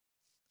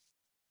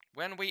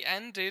When we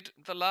ended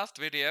the last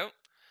video,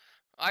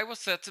 I was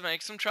set to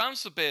make some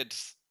transfer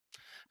bids.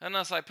 And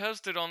as I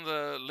posted on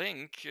the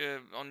link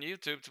on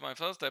YouTube to my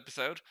first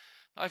episode,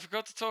 I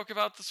forgot to talk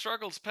about the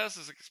struggles PES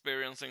is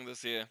experiencing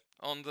this year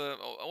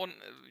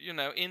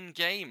in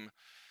game,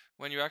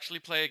 when you actually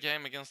play a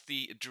game against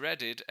the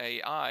dreaded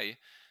AI.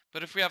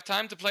 But if we have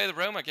time to play the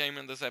Roma game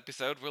in this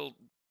episode, we'll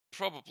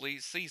probably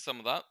see some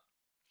of that.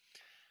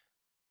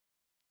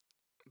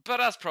 But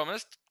as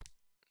promised,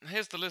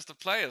 here's the list of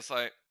players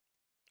I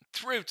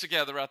threw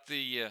together at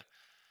the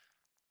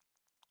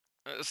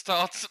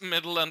start,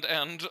 middle, and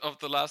end of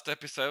the last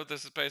episode.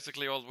 This is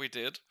basically all we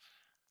did.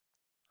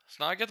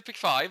 So now I get to pick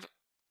 5.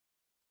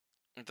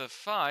 The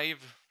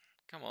 5...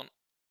 Come on.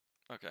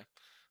 Okay.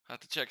 I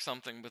had to check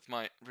something with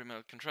my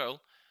remote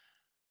control.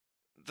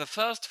 The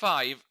first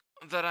 5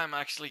 that I'm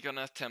actually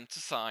gonna attempt to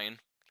sign.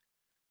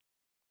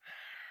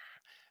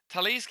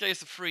 Talisca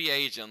is a free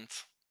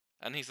agent,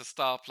 and he's a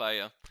star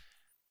player.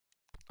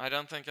 I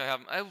don't think I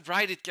have... Oh,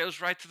 right, it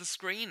goes right to the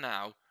screen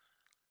now.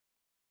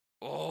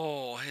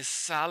 Oh, his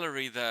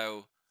salary,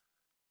 though.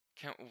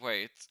 Can't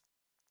wait.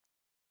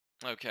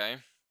 Okay.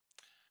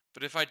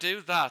 But if I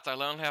do that,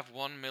 I'll only have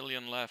 1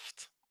 million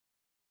left.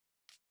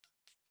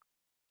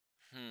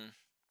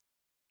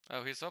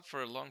 Oh, he's up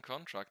for a long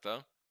contract,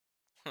 though.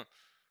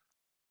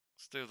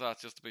 Let's do that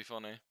just to be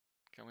funny.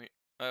 Can we...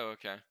 Oh,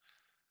 okay.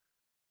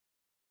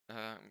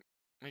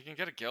 We can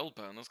get a goal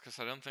bonus, because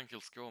I don't think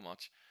he'll score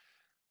much.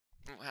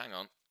 Hang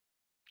on.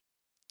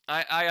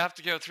 I have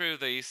to go through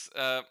these.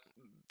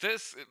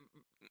 This,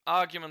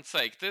 argument's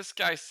sake, this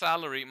guy's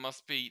salary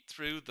must be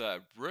through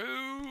the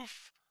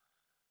roof.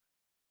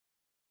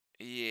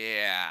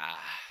 Yeah.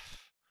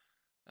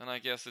 And I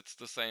guess it's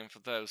the same for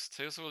those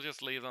two, so we'll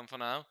just leave them for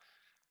now.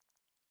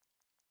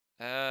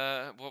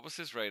 What was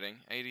his rating?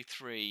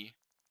 83.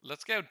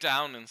 Let's go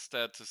down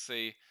instead to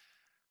see.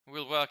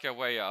 We'll work our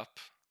way up.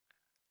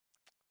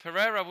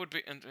 Pereira would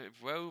be... and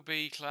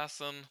Woby,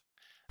 Klassen...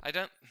 I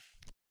don't...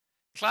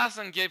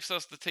 Klassen gives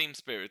us the team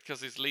spirit,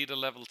 because he's leader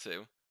level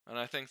 2. And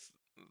I think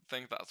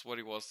that's what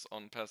he was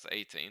on PES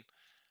 18.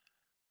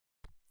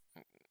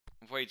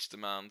 Wage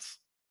demands.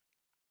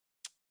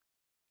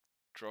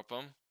 Drop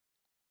him.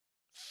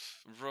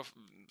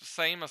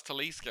 Same as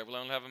Talisca, we'll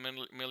only have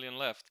a million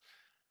left.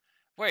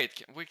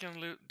 Wait, we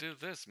can do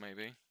this,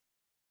 maybe.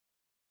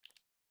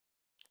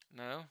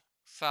 No?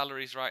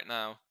 Salaries right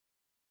now.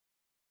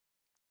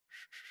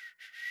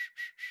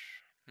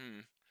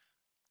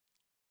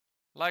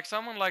 Like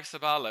someone like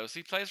Ceballos,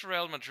 he plays for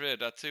Real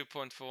Madrid at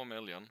 2.4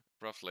 million,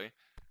 roughly.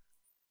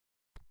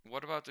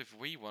 What about if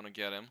we want to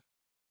get him?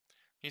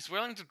 He's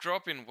willing to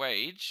drop in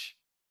wage.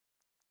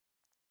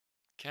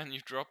 Can you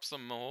drop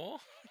some more?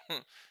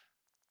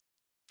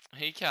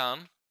 He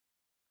can.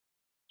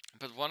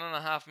 But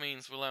 1.5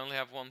 means we'll only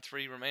have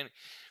 1.3 remaining.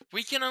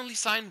 We can only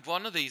sign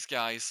one of these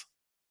guys.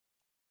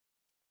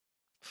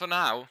 For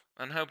now,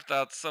 and hope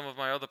that some of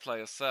my other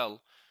players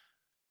sell.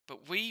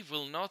 But we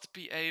will not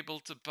be able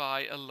to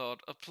buy a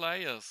lot of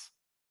players.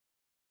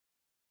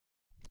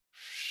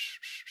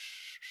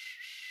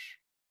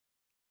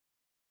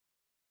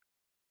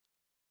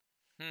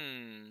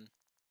 I'm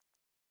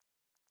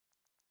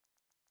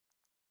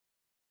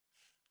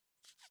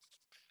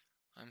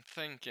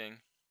thinking.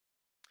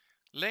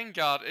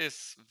 Lingard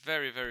is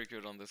very, very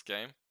good on this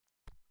game.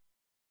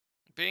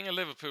 Being a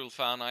Liverpool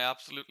fan, I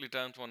absolutely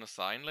don't want to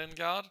sign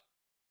Lingard.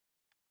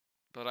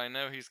 But I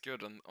know he's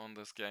good on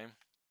this game.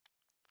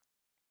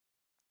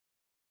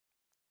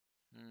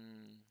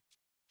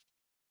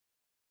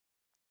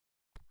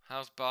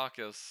 How's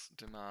Barker's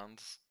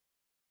demands?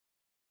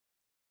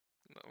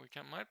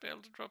 We might be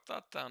able to drop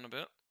that down a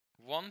bit.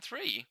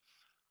 1-3.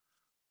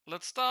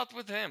 Let's start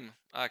with him,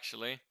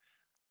 actually.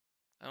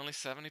 Only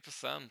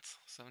 70%.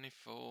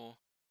 74.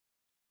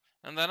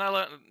 And then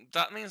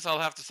that means I'll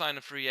have to sign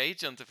a free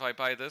agent if I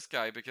buy this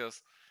guy,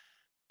 because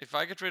if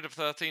I get rid of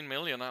 13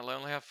 million, I'll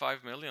only have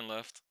 5 million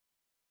left.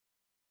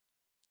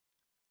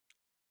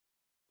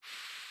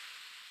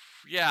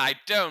 Yeah, I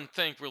don't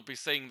think we'll be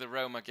seeing the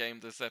Roma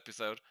game this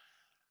episode.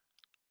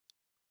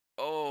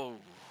 Oh.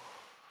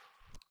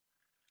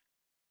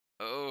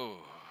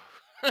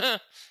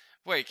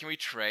 Wait, can we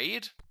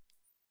trade?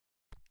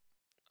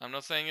 I'm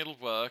not saying it'll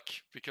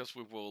work, because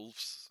we're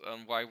Wolves,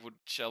 and why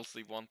would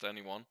Chelsea want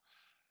anyone?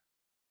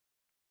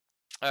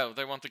 Oh,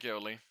 they want the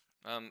goalie,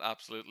 and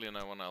absolutely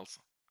no one else.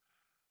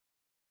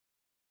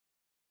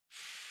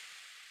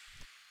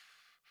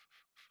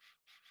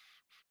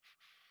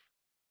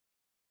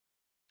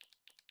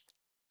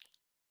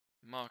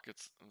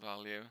 Market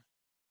value.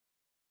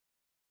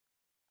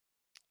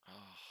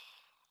 Oh.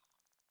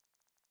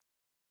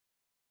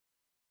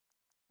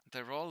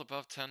 They're all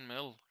above 10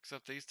 mil,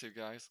 except these two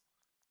guys.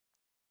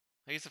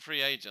 He's a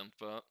free agent,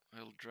 but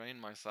he'll drain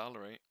my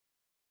salary.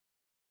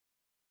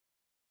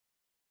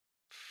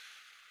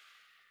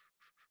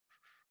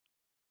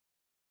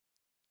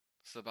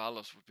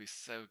 Ceballos would be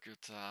so good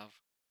to have.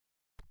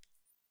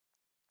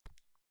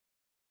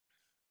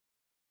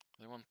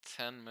 They want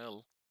 10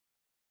 mil.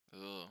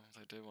 Ugh,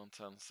 they do want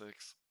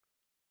 10.6.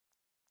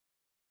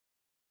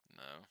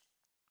 No.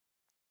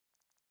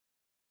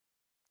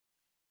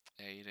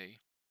 80.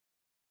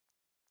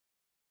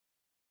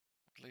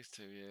 At least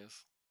 2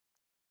 years.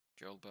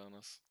 Gold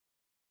bonus.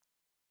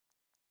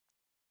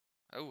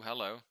 Oh,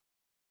 hello.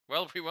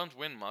 Well, we won't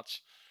win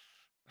much.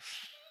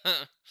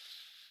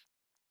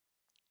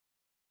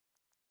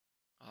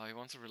 Oh, he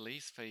wants a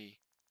release fee.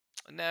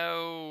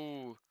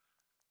 No!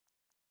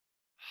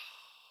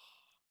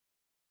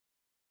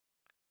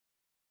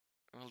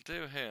 We'll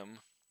do him.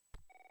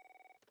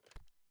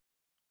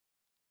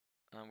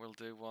 And we'll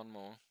do one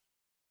more.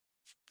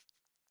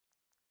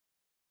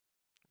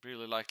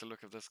 Really like the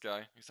look of this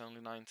guy. He's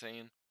only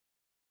 19.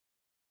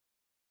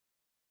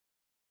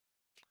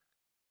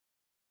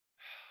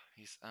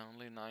 He's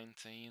only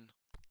 19.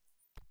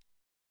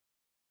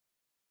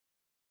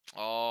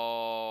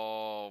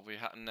 Oh, we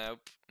had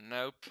nope,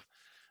 nope.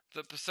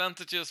 The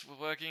percentages were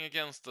working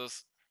against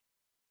us.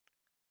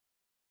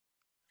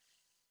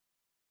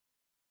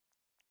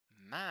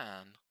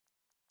 Man.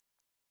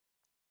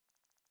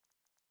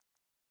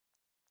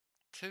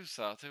 Who's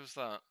that?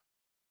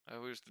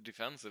 Oh, who's the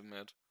defensive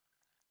mid?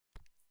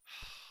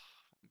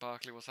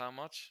 Barkley was how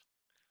much?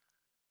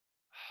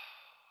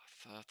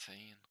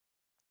 13.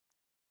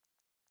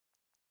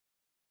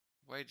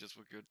 Wages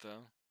were good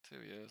though. 2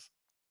 years.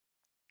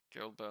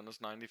 Gold bonus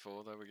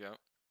 94, there we go.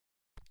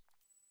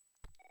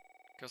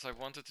 Because I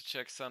wanted to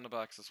check centre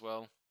backs as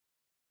well.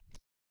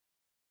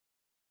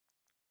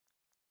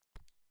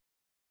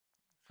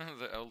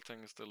 The old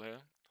thing is still here.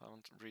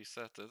 Haven't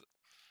reset it.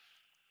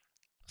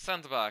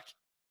 Centre back.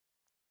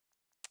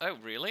 Oh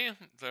really?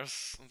 There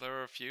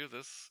are a few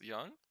this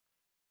young.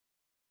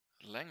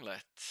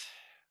 Lenglet.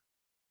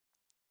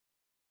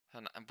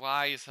 And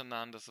why is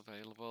Hernandez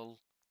available?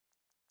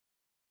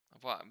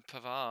 What?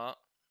 Pavard?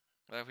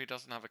 Oh, he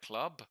doesn't have a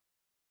club.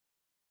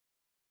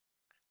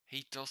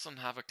 He doesn't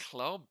have a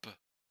club.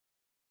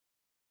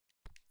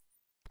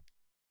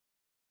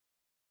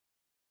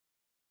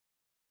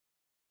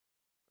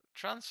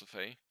 Transfer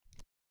fee?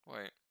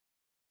 Wait.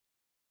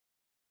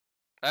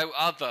 Oh,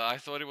 other. I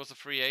thought it was a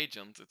free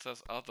agent. It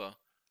says other.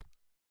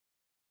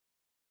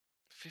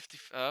 50.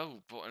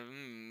 Oh, boy.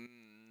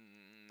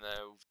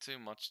 No, too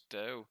much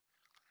dough.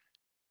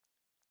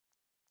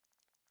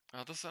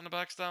 Other centre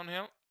backs down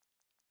here?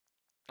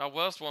 Our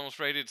worst one was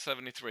rated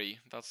 73.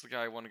 That's the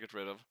guy I want to get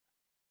rid of.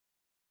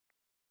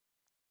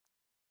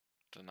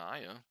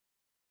 Denier.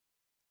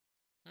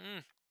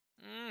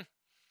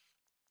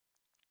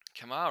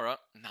 Kamara,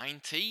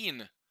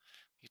 19.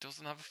 He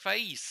doesn't have a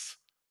face.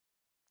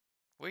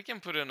 We can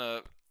put in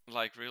a,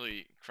 like,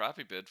 really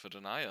crappy bid for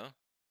Denier.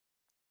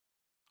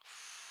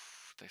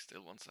 They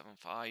still want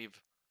 7.5.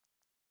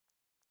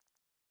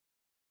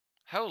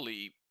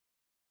 Holy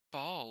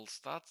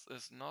balls, that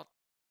is not...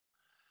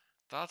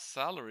 That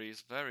salary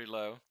is very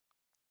low.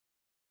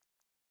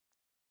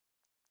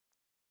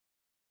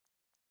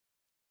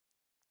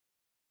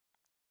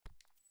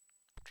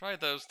 Try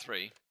those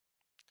 3.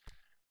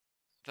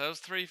 Those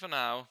 3 for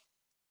now.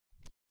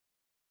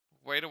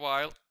 Wait a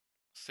while.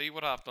 See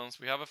what happens.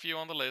 We have a few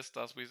on the list,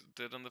 as we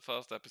did in the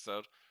first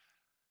episode.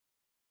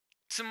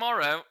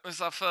 Tomorrow is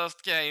our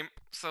first game,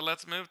 so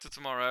let's move to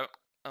tomorrow,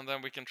 and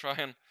then we can try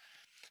and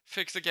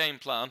fix a game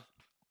plan.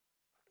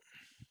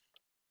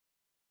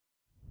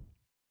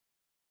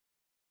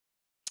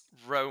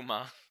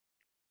 Roma.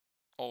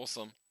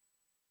 Awesome.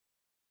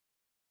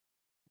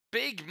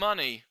 Big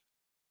money!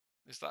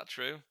 Is that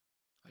true?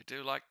 I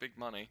do like big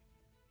money.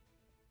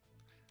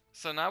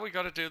 So now we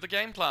gotta do the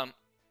game plan.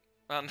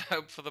 And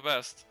hope for the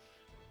best.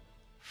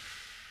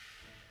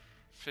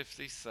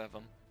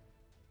 57.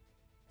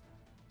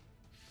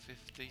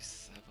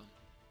 57.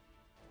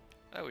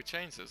 Oh, it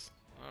changes.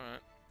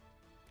 Alright.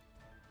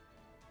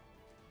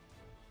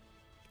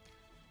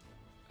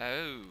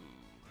 Oh.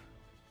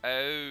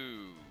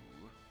 Oh.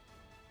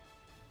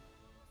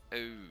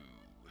 Oh.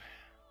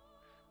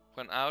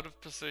 When out of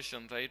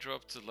position, they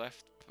drop to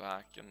left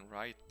back and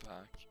right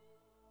back.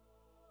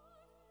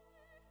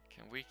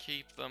 Can we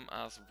keep them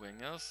as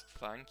wingers?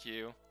 Thank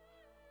you.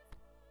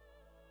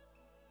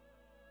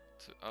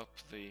 To up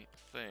the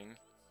thing.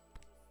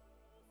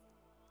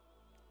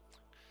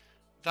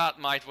 That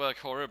might work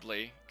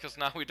horribly, because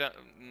now we don't...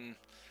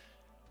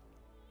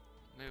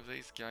 Move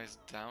these guys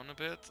down a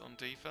bit on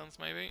defense,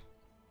 maybe?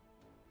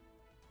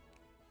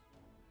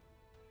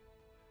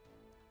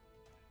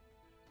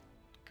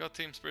 Got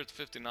team spirit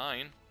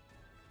 59.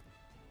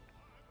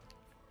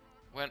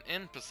 When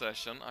in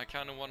possession, I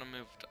kind of want to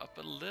move up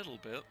a little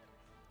bit.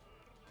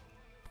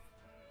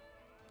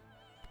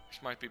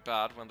 Which might be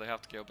bad when they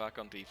have to go back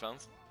on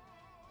defense.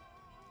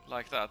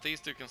 Like that.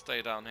 These two can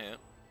stay down here.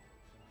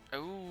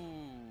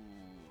 Ooh,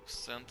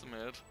 centre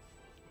mid.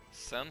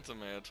 Centre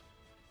mid.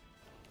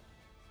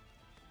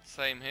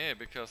 Same here,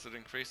 because it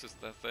increases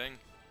their thing.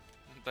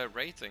 Their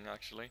rating,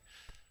 actually.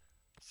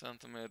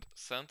 Centre mid.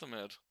 Centre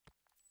mid.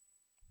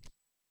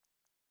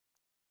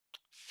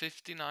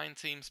 59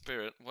 team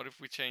spirit. What if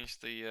we change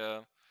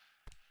the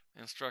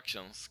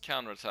instructions?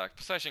 Counter-attack.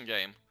 Possession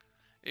game.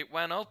 It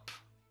went up.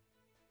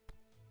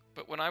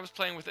 But when I was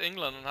playing with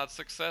England and had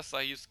success,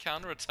 I used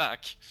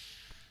counter-attack.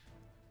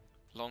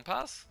 Long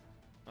pass?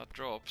 That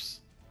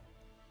drops.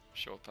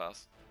 Short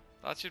pass.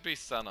 That should be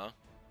Senna.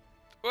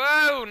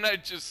 Whoa! No,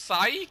 just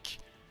psych!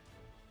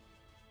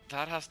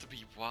 That has to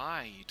be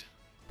wide.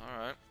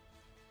 Alright.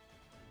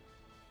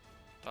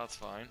 That's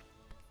fine.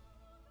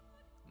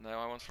 No,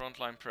 I want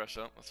frontline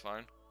pressure. That's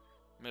fine.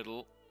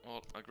 Middle.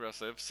 All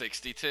aggressive.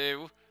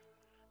 62.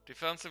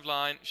 Defensive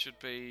line should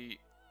be...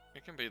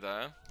 It can be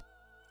there.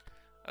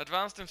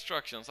 Advanced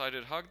instructions. I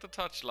did hug the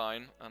touch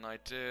line, and I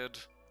did...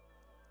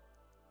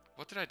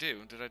 What did I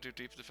do? Did I do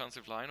deep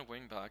defensive line or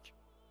wing back?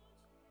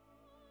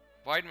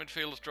 Wide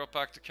midfielders drop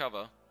back to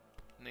cover.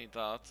 Need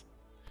that.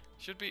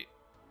 Should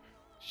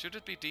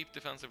it be deep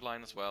defensive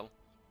line as well?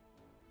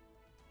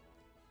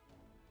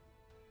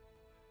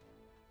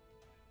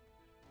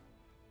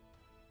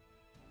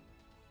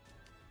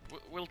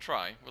 We'll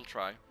try.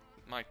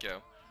 Might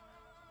go.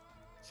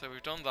 So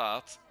we've done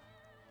that.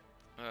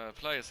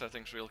 Player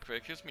settings real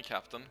quick. Who's my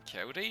captain?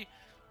 Cody?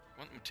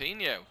 Want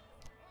Moutinho?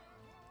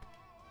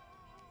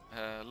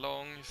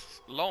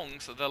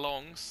 Longs,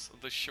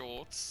 the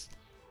shorts,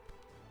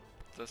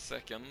 the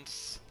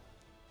seconds,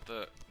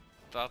 that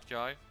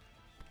guy,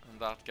 and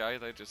that guy,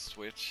 they just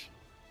switch.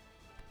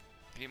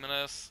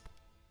 Jimenez,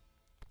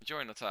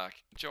 join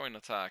attack.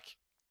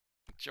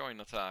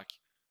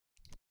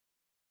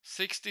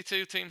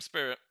 62 team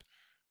spirit.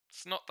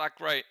 It's not that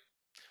great.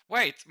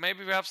 Wait,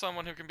 maybe we have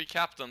someone who can be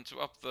captain to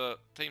up the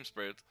team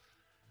spirit.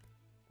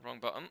 Wrong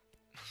button.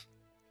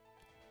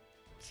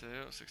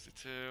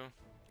 62.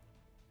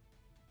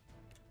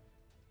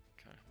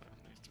 Okay,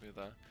 that needs to be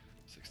there.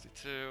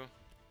 62.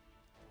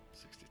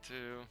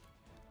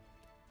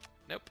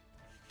 Nope.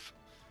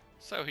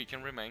 So he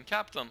can remain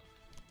captain.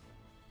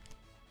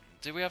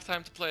 Do we have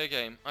time to play a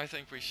game? I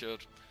think we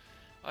should.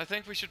 I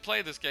think we should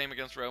play this game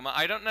against Roma.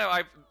 I don't know,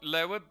 I've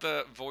lowered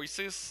the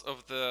voices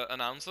of the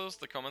announcers,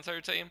 the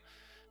commentary team,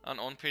 and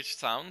on-pitch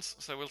sounds,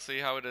 so we'll see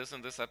how it is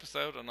in this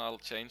episode, and I'll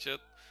change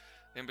it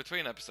in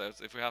between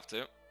episodes if we have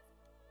to.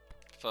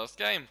 First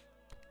game.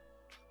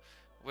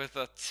 With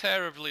a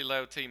terribly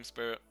low team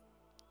spirit.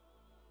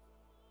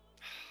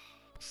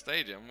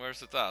 Stadium,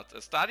 where's it at?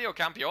 Estadio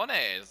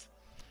Campeones!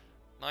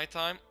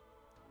 Nighttime.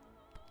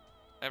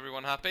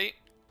 Everyone happy?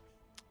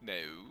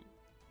 No.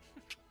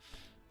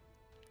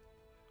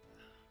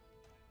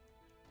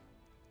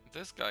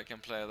 This guy can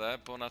play there,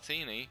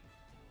 Bonatini.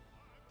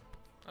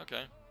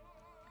 Okay.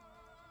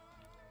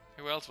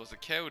 Who else was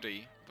it?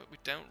 Cody. But we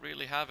don't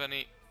really have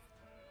any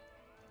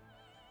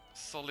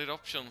solid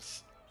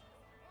options,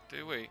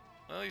 do we?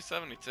 Well, he's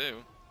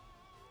 72.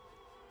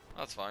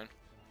 That's fine.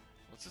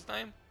 What's his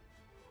name?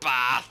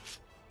 Bath!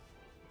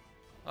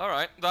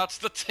 Alright, that's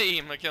the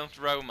team against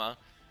Roma.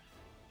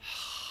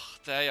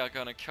 They are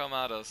gonna come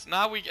at us.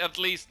 Now at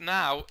least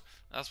now,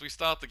 as we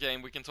start the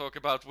game, we can talk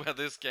about where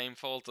this game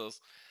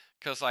falters.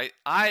 Because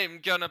I'm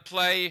gonna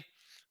play...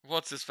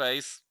 What's his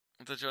face?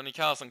 The Johnny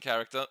Carson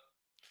character.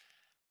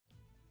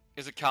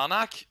 Is it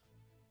Karnak?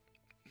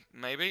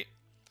 Maybe.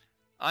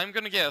 I'm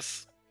gonna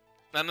guess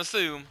and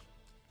assume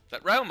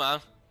that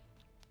Roma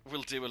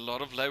will do a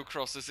lot of low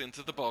crosses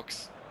into the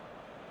box.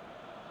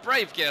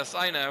 Brave guess,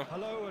 I know.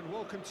 Hello and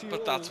welcome to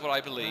but that's what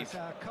I believe.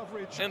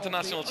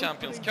 International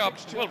Champions Cup,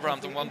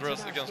 Wolverhampton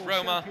Wanderers against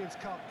Roma.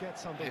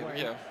 Here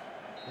we go.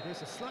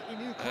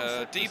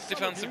 Deep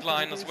defensive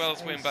line as well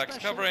as wing backs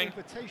covering.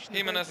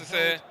 Jimenez is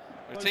here.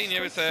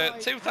 Moutinho is here.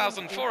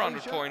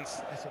 2,400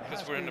 points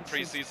because we're in a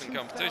pre-season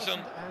competition.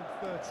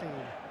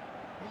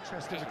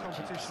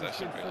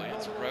 Possession really.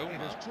 It's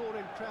Roma.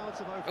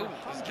 Oh,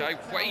 this guy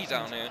way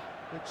down here.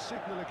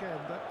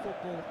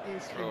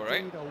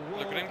 Alright,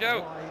 look at him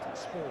go.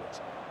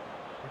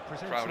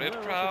 Crowded.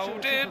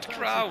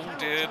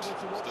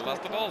 Still has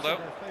the ball though.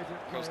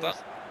 Costa.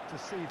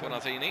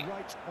 Bonatini.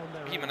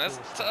 Jimenez.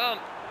 Turn.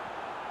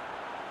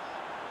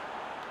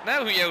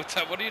 No,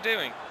 Jota, what are you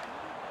doing?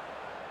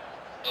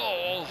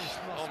 Oh,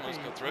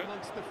 almost got through.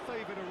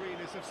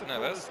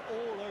 Neves.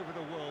 All over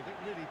the world, it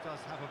really does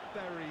have a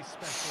very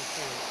special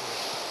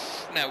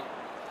feel. No.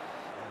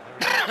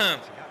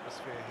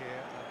 Atmosphere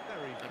here,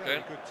 a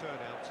very good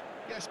turnout.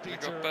 Yes,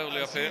 Peter, we got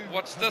Bowley up here.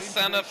 What's the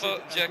centre for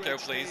Dzeko,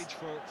 please?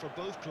 For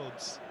both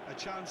clubs, a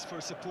chance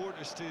for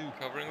supporters to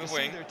covering the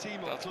wing.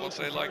 That's what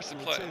they like to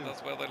play.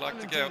 That's where they like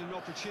to go.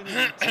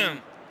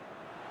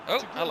 Oh,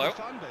 hello.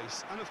 Fan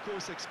base and of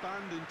course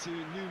expand into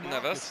new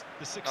Neves.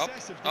 The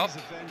success Up. of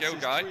these events Go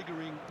is guy.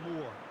 triggering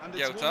more. And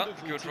it's Jota.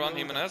 wonderful Good to run, know that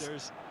Jimenez.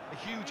 There's a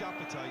huge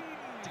appetite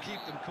to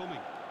keep them coming.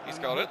 He's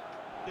And got it.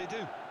 They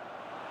do.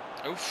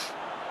 Oof.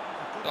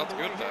 That's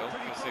good though,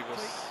 because he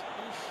was...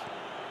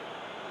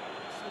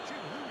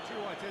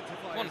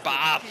 One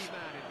Bath.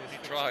 He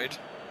tried.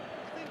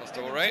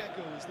 Pastore.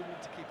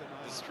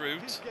 The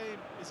Stroot. His game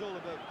is all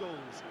about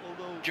goals,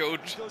 although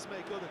Good. he does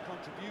make other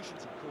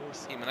contributions, of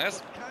course.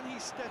 Jimenez. But can he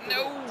step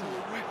No. it up to a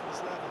ruthless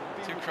level and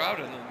be Too regarded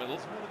crowded in the middle.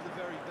 as one of the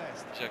very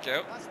best? Check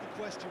out. That's the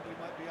question we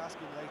might be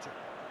asking later.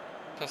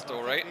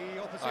 Pastore.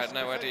 I had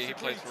no idea he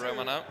plays for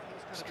Roma now.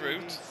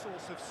 Stroot.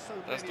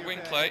 There's the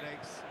wing play.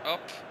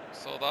 Up.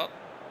 Saw that.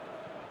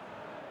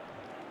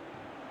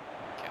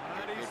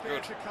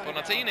 Good.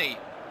 Bonatini.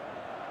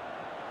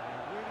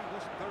 Really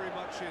wasn't very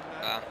much in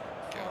that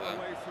go Far there.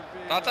 away from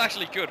being That's a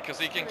actually good because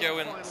he can go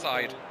final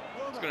inside. goal.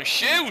 Well, He's that going to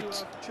seems to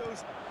shoot. have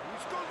chosen-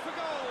 He's gone for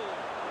goal.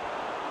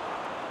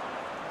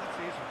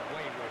 That is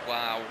wayward.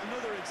 Wow.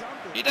 Another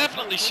example. He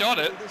definitely shot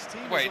it. This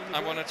team is Wait, on the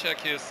I break. want to check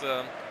his.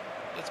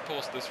 Let's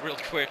pause this real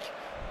quick.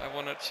 I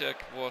want to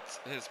check what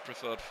his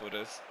preferred foot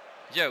is.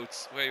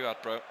 Yotes, where you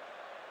at, bro?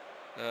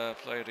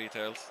 Player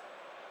details.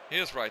 He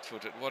is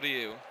right-footed. What are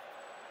you?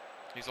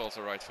 He's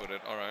also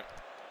right-footed. All right.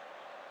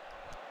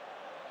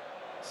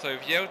 So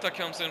if Jota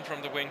comes in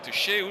from the wing to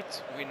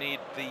shoot, we need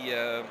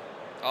the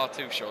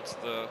R2 shots,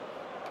 the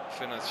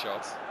finesse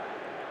shots.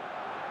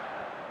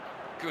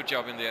 Good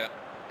job in the air.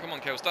 Come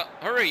on, Costa.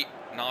 Hurry!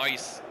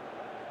 Nice.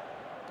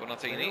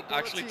 Bonatini.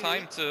 Actually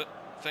time to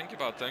think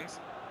about things.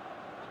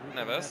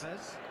 Neves.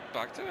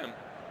 Back to him.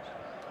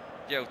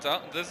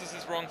 Jota. This is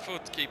his wrong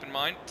foot, keep in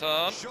mind.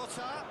 Turn.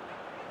 Jota.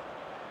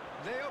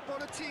 Leo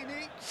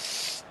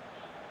Bonatini.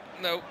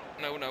 No,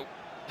 no, no.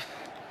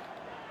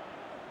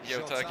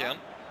 Jota Jota. again.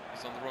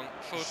 He's on the wrong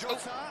foot.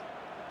 Jota. Oh!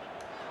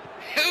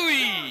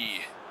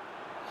 Hooey!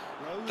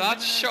 Raúl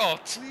That Jimenez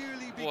shot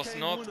clearly was became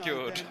not one-eyed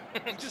good.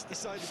 then. He just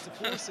decided to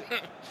force it.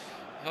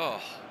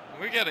 Oh,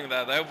 we're getting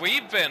there though.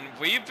 We've been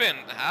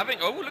having.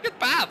 Oh, look at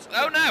that!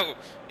 Oh no,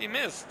 he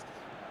missed.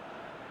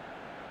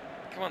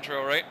 Come on,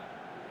 Traore.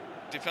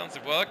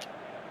 Defensive work.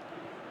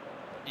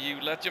 You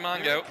let your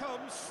man Here go. it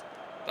comes.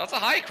 That's a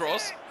high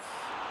cross.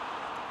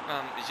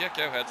 And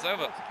Dzeko heads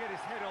over. To get his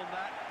head on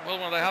that. Well,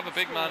 when they have a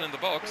big man in the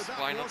box, So that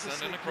why not was a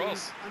send in a slick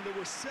cross? move, and there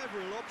were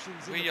several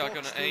options in We the are box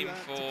going to aim to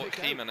for pick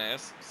out.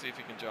 Jimenez. See if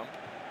he can jump.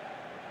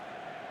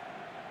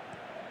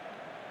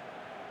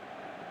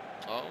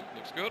 Oh,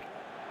 looks good.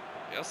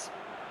 Yes.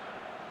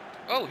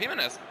 Oh,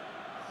 Jimenez.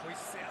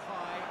 Hoists it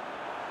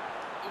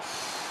high.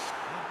 Oof.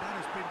 And that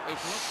has been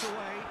Oof. blocked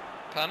away.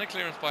 Panic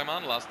clearance by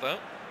Manolas though.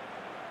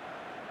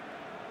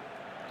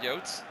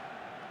 Yotes.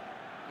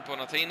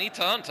 Bonatini.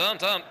 Turn, turn,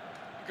 turn.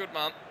 Good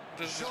man.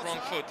 This is his wrong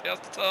foot. He has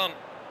to turn.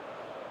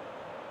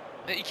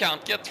 He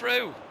can't get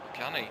through.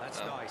 Can he? That's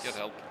No, nice. get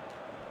help.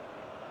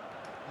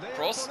 Leo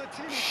Cross.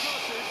 Bonatini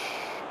crosses.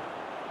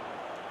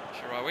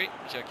 Sharawi.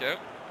 Dzeko.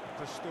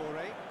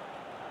 Pastore.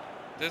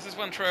 This is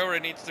when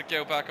Traore needs to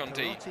go back on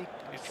D. Perotti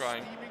He's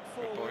trying. steaming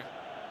Good boy. forward.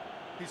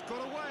 He's got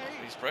away.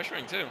 He's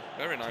pressuring too.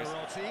 Very nice.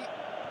 Perotti.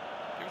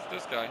 Give us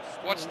this guy.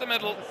 Watch the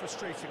middle. Rather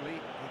frustratingly,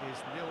 it is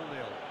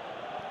 0-0.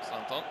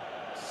 Santon.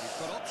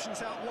 He's got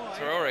options out wide.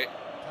 Traore.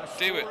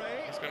 Do it.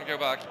 Pastore. He's going to go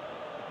back.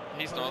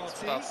 He's not.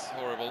 Perotti. That's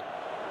horrible.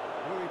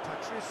 Rui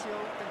Patricio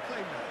can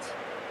claim that.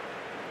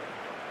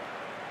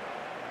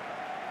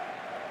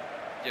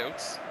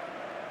 Yotes.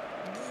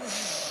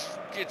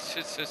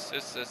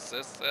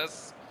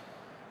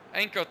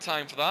 Ain't got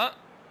time for that.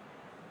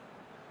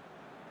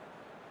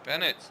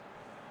 Bennett.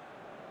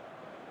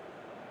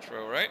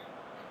 Traore.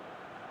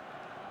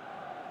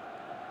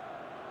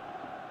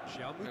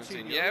 Moutinho.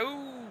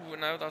 Moutinho.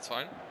 No, that's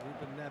fine.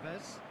 Ruben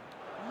Neves.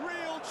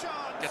 Real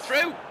chance. Get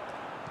through.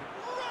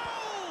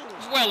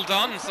 Rolls. Well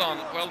done, son.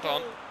 Well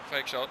done.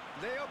 Fake shot.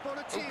 Leo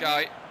Bonatini. Oh,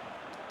 guy.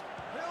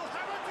 He'll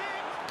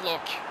have it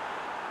Block.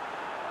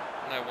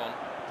 No one.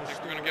 I think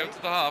we're going to go Pastore.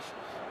 to the half.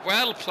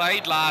 Well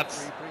played,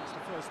 lads. in. Brings the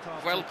first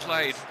half Well to a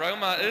played. close.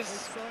 Roma is Both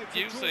sides have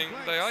drawn using.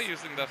 They blanks. are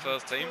using their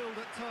first team. Spoiled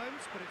at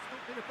times, but it's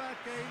not been a bad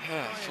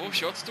game by 4 any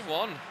shots to means.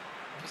 1.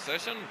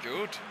 Possession,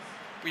 good.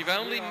 We've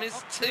only We are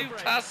missed up to the 2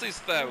 break. passes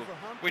though,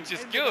 Wolverhampton which is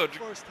ended good the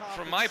first half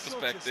from in my such a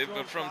perspective, strong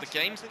but from the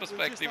fashion. game's I think we'll just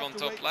perspective have on to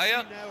top wait and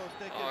player, see now if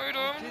they can I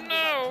don't rekindle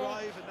know.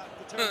 that drive and that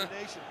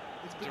determination.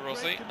 It's been De great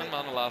Rossi and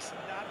commitment, Manolas. and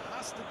that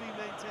has to be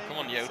maintained Come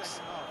on, in the Yotes.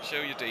 second half.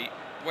 Show your D.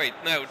 Wait,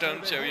 no,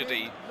 don't So show they your head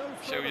D. in, no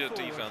Show further your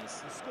forward. defense.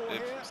 The score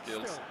If here,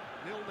 skills.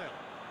 still 0-0.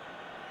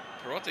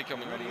 Perotti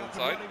coming on Ready the up and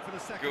inside. running for the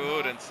second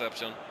Good half.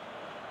 interception.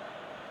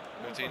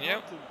 Coutinho.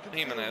 Wolverhampton can feel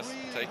Jimenez.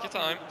 really Take your happy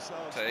time. with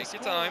themselves. Take The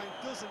your time.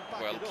 scoreline doesn't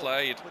back Well it up,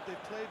 played. but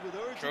they've played with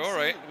urgency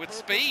Traore and with purpose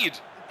speed.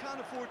 and can't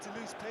afford to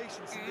lose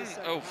patience in this Mm,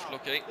 second oh, half.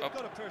 lucky. They've Up.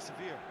 got to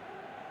persevere.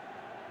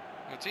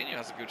 Coutinho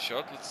has a good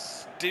shot.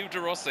 Let's do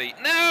De Rossi.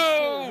 Oh,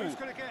 No! who's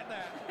going to get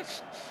there?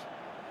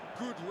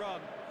 Good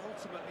run.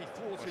 Ultimately Watch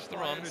thwarted the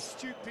by an runs.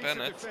 astute piece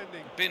Bennett. of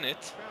defending.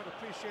 Bennett. Crowd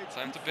appreciates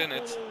Time good to bin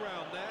it. football all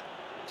round there.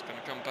 It's going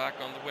to come back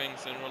on the wing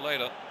sooner or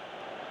later.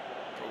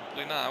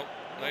 Probably now.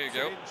 There you Knocks it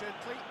go. in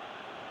gently.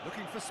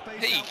 Looking for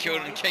space He out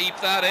couldn't wide. keep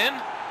that in.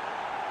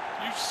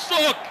 You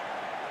suck!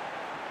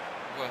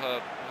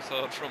 Was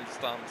heard from the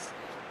stands.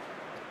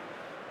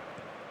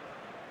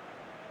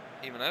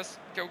 Jimenez.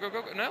 Go, go,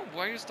 go. No,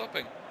 why are you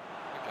stopping?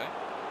 Okay.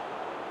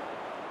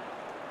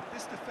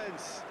 This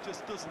defence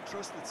just doesn't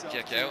trust itself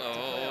Check to out. play a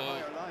Oh.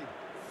 higher line.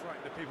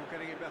 Frighten the people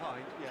getting in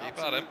behind. Yeah, Keep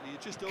at him. absolutely.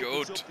 It just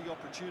opens Good. up the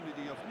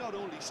opportunity of not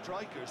only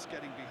strikers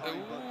getting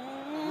behind, but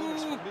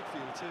runners from Ooh.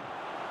 midfield too.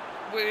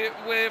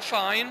 We're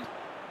fine.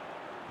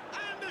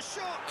 And the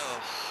shot!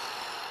 Oh,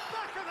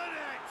 Back of the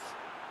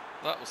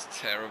net! that was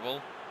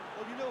terrible.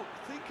 Well, you know,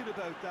 thinking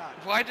about that.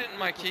 Why didn't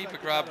my people keeper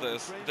reflected grab that on the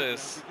this? training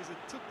This. ground, because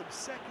it took them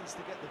seconds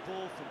to get the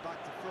ball from back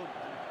to front.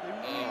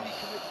 And they really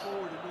commit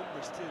forward in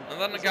numbers too.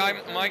 And then It the was guy,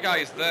 all my very guy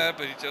well is done. there,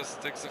 but he just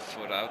sticks a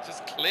foot out.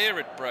 Just clear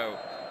it, bro.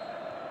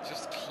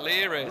 Just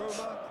clear it.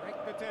 Roma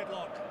break the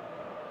deadlock.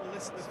 Well,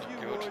 listen, a few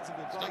good. words of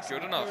It's not advice good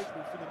and enough.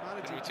 encouragement for the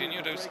manager Can Coutinho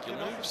during do the break. skill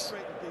They're not moves?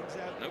 straighten things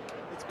out. Nope.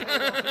 It's paid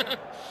off here.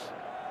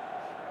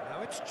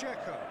 Now it's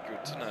Dzeko.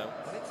 Good to know.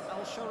 And it's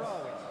Al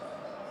Sharawi.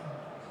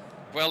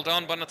 Well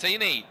done,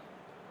 Bonatini.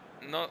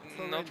 Not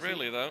Florenzi.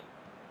 really though.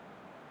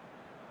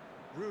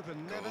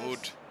 Ruben Good.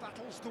 Neves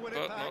battles to win it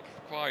But back. not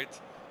quite.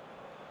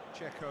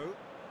 Dzeko.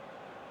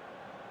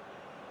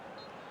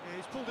 Yeah,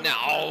 he's pulled him No! up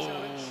for that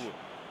challenge.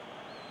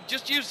 He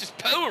just used his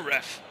power,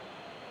 ref.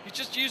 He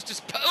just used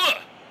his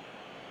power.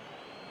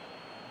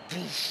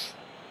 Poof.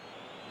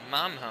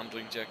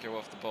 Manhandling Dzeko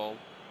off the ball.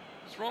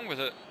 What's wrong with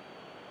it?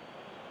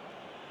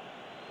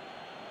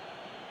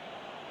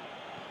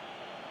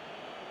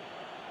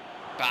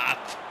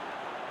 Bat.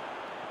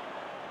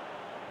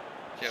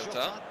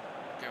 Kyoto.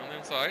 Go on the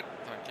inside.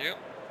 Thank you.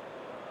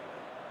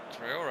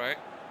 Traore.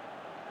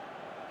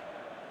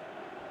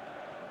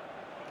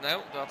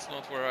 No, that's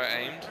not where I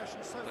aimed.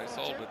 They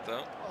solved it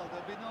though. Well,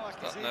 there'll be no Is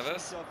that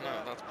accusations Neves? of, No,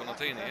 that's lack of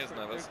Bonatini, is effort.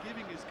 Neves. They're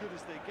giving as good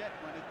as they get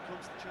when it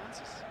comes to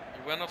chances.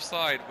 You went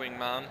offside,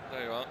 wingman.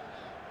 There you are.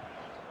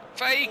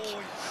 Fake! Oh, he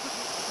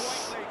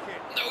couldn't quite make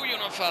it. No, you're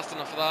not fast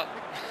enough for that.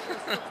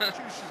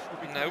 Substitutions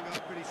will be coming Nope.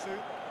 up pretty soon.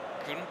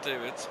 Couldn't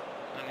do it.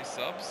 Any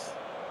subs?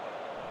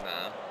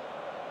 Nah.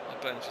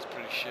 Our bench is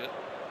pretty shit.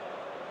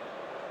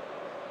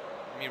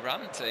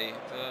 Mirante,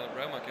 the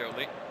Roma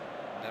goalie.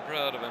 Never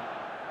heard of him.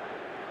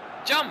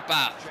 Jump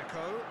back!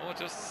 Dzeko. Or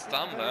just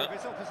stand there.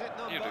 His opposite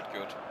number. You did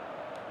good.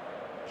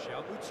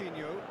 Coutinho.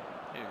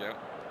 Here you go.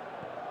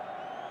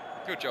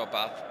 Good job,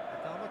 Bath.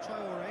 Adama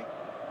Traore.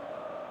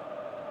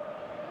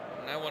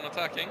 No one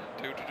attacking.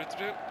 Go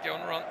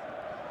on a run.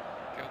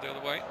 Go the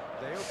other way.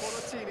 Leo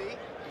Bonatini.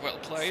 Well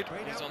played.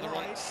 Straight He's out on the wide.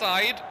 wrong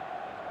side.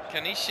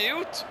 Can he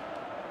shoot?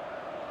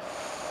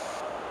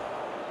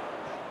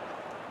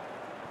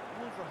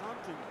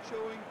 Wolverhampton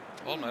showing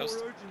Almost.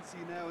 more urgency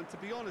now, and to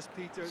be honest,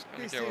 Peter, It's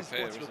gonna this go is up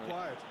here, what's isn't it?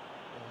 required.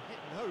 Well, hit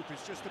and hope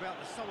is just about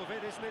the sum of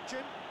it, isn't it, Jim?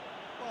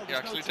 Well, He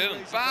there's no actually two didn't.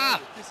 ways about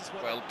Bath! it. This is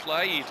what Well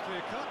played.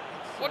 clear cut.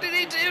 What did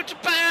he do to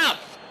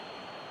Bath?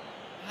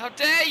 How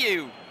dare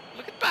you?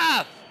 Look at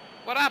Bath.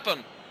 What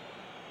happened?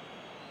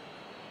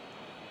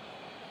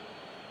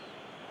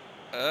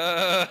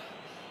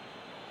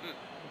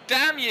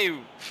 Damn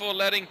you for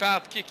letting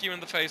Bath kick you in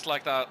the face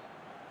like that.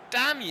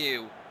 Damn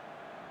you.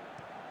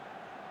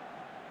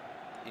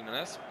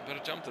 Jimenez, better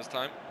jump this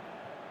time.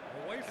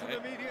 Away from Okay.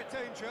 immediate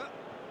danger.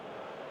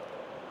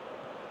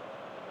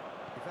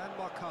 Ivan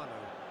Marcano.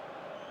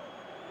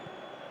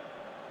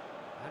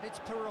 And it's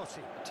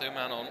Perotti.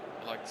 Two-man on.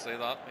 I like to see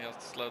that. He has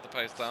to slow the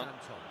pace down.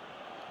 Santon.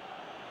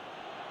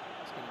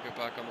 He's going to go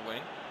back on the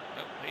wing.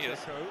 Oh, he is.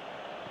 Dzeko.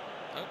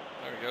 Oh,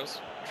 there he goes.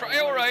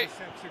 Traore.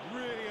 Intercepted,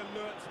 really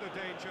alert to the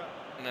danger.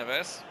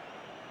 Neves.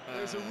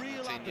 There's a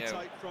real Coutinho.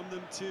 appetite from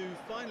them to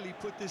finally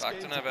put this Back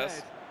game to to Neves.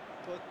 bed,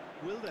 but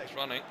will they? He's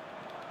running.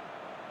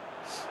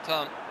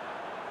 Turn.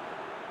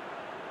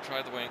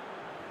 Try the wing.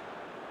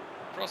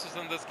 Crosses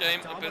in this game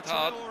a bit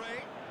hard. Traore.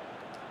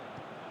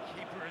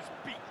 Keeper has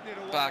beaten it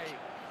away. Back.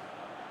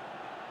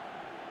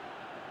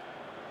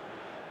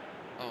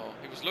 Oh,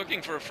 he was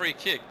looking for a free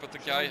kick, but the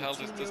guy held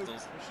his Coutinho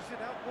distance. pushes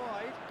it out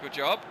wide. Good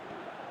job.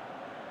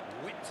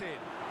 Whipped in.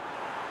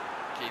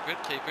 Keep it,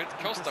 keep it.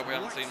 Costa, Just we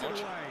haven't seen whacks much.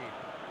 it away.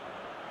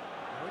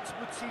 Now it's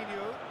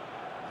Coutinho.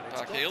 And it's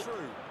Back got heel.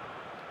 through.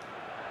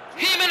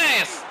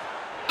 Jimenez!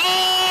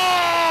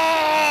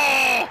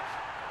 Oh!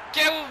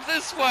 Go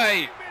this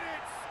way!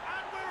 Minutes,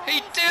 and we're He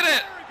all did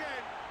it! square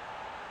again.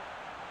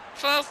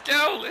 First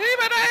goal,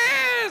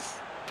 Jimenez!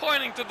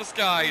 Pointing to the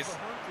skies.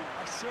 Wolverhampton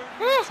are certainly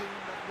Whew. a team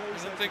that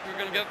knows I don't how think to we're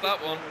play gonna get their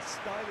that one. football as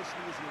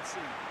stylishly as you'll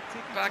see.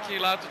 Tiki-taka Back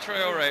heel out to at the very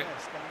Traore.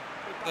 best, and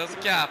they back There's a it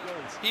up gap. with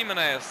goals.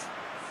 Jimenez.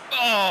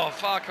 Oh,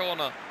 far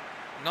corner.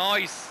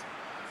 Nice.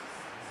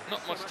 Not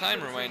Some much time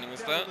activity remaining, is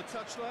down there? on the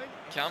touchline.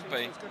 Can't Seems be.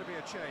 there's going to be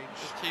a change.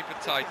 Just keep it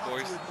You tight, have to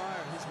boys.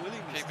 admire his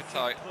willingness Keep to it keep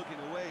tight. plugging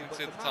away, Let's but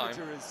see the the time.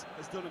 manager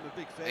has done him a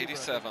big favour.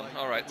 87. by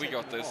All right, we taking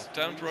got him this. off.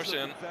 Don't He was rush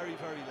in. looking very,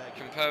 very leggy.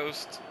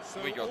 Composed.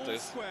 So We got all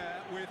this. square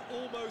with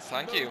almost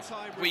Thank no you.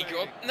 time We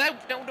remaining.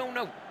 got...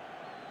 No.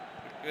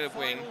 Good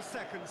wing. Final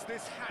seconds.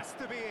 This has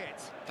to be it.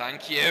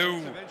 Thank you.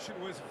 Intervention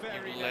was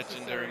very You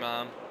legendary necessary.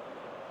 man.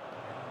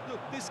 Look,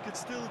 this could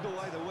still go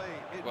either way.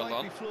 It Well might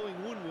done. be flowing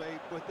one way,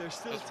 but there's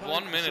still There's time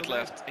 1 for minute some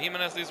left.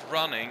 Jimenez is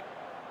running.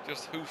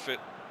 Just hoof it.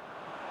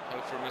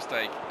 Hope for a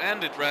mistake.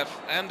 End it,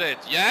 ref. End it.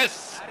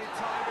 Yes! added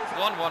time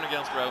is 1-1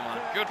 against Roma.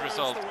 Good There goes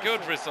result. the Good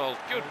whistle. result.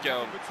 Good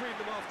goal. Between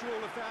them after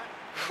all of that,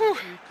 Whew.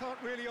 you can't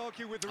really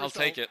argue with the I'll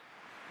result. take it.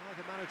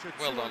 Neither manager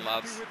Well too done,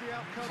 unhappy lads. with the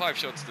outcome. 5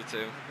 shots to 2.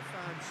 And the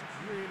fans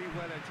really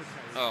well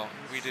entertained. Oh,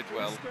 we did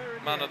well.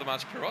 Man of the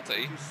match,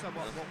 Perotti. To sum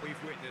up what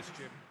we've witnessed,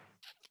 Jim.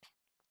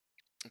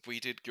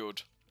 We did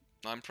good.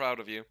 I'm proud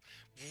of you.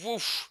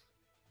 Woof!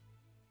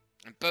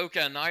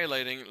 Boca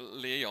annihilating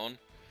Lyon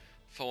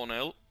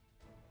 4-0.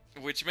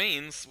 Which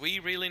means we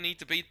really need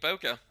to beat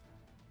Boca.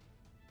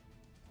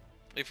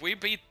 If we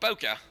beat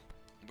Boca,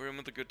 we're in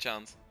with a good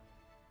chance.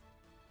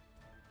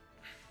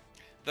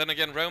 Then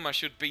again, Roma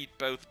should beat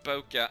both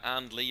Boca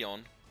and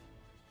Lyon.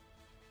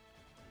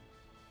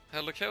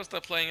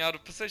 Helicosta playing out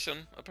of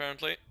position,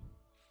 apparently.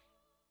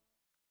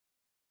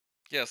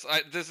 Yes,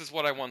 this is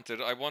what I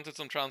wanted. I wanted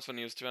some transfer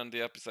news to end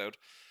the episode.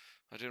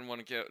 I didn't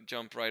want to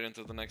jump right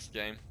into the next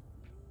game.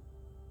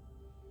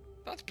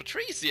 That's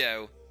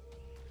Patricio!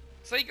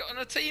 So he got on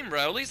a team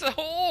role, he's a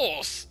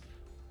horse!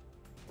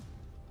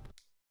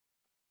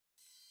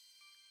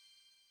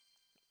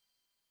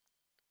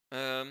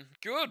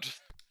 Good.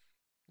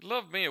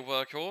 Love me a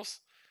workhorse.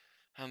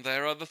 And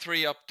there are the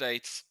 3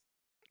 updates.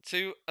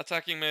 2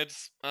 attacking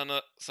mids and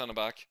a centre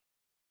back.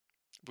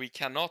 We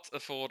cannot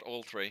afford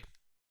all 3.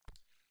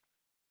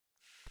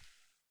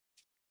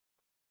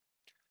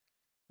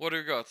 What do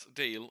we got?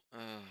 Deal.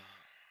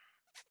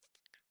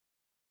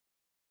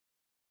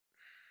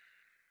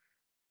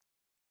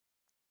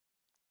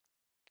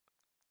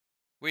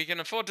 We can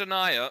afford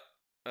Denier.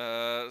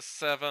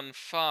 7,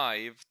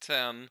 5,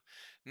 10.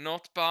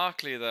 Not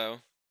Barkley though.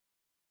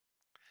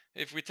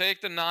 If we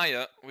take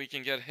Denier, we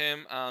can get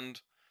him and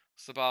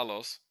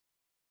Ceballos.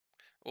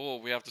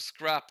 Or we have to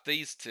scrap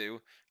these 2,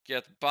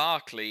 get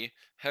Barkley,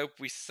 hope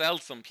we sell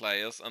some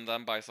players, and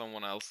then buy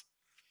someone else.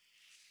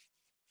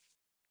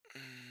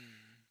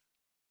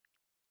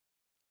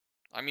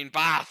 I mean,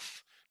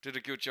 Bath did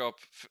a good job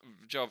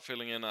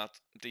filling in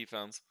at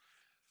defense.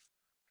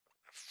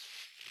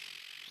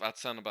 At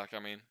centre back, I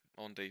mean,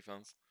 on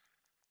defense.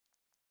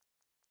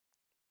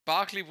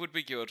 Barkley would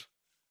be good.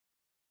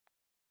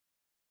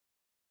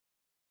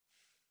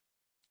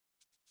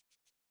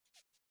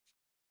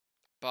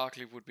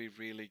 Barkley would be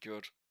really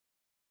good.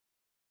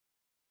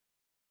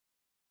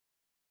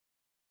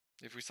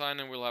 If we sign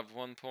him, we'll have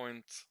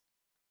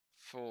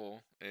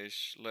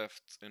 1.4-ish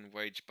left in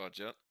wage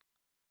budget.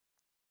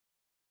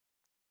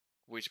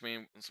 Which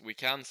means we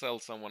can sell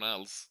someone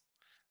else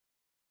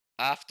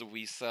after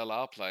we sell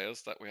our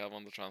players that we have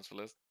on the transfer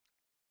list.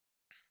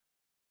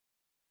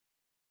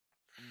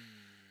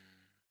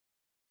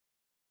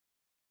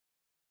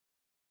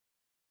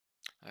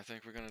 I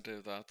think we're going to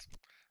do that.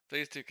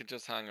 These 2 can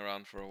just hang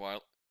around for a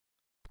while.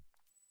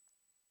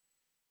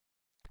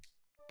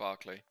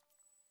 Barkley.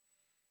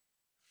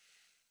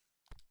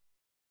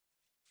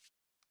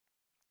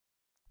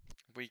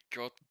 We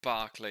got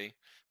Barkley.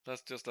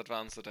 Let's just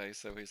advance a day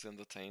so he's in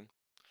the team.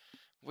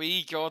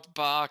 We got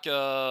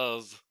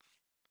Barkers!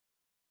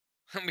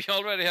 And we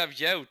already have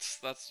Yotes.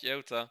 That's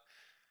Yota.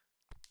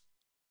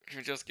 Can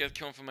we just get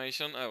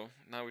confirmation? Oh,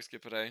 now we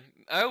skip a day.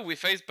 Oh, we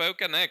face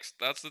Boca next.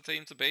 That's the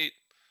team to beat.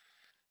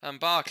 And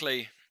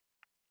Barkley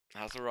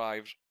has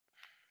arrived.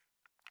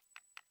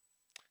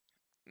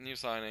 New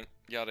signing.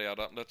 Yada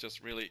yada. Let's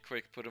just really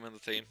quick put him in the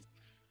team.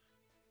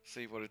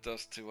 See what it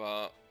does to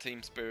our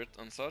team spirit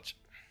and such.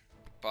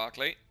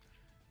 Barkley.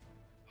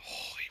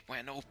 Oh, he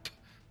went up.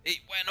 He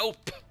went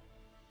up.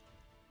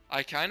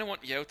 I kind of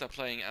want Yota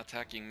playing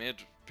attacking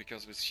mid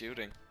because of his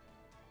shooting.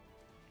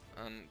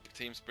 And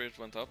team spirit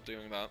went up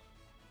doing that.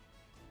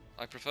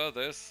 I prefer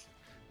this.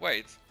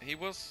 Wait, he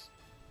was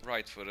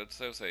right-footed,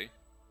 so is he.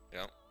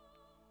 Yeah.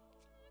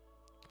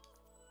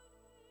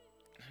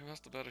 Who has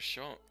the better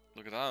shot?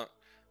 Look at that.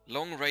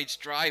 Long range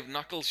drive,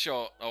 knuckle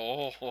shot.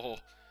 Oh,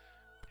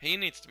 he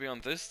needs to be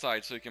on this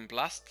side so he can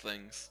blast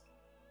things.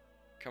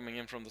 Coming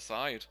in from the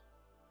side.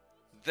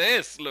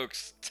 This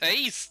looks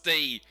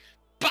tasty!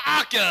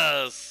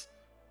 Barkers!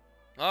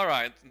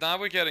 Alright, now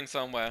we're getting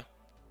somewhere.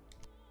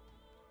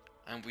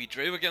 And we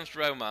drew against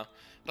Roma.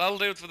 That'll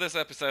do it for this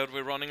episode,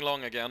 we're running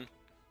long again.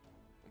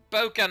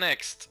 Boca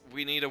next.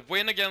 We need a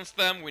win against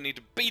them, we need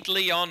to beat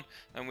Leon,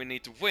 and we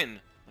need to win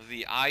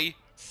the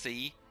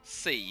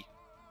ICC.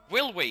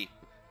 Will we?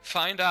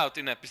 Find out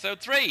in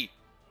episode 3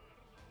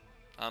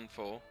 and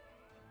 4.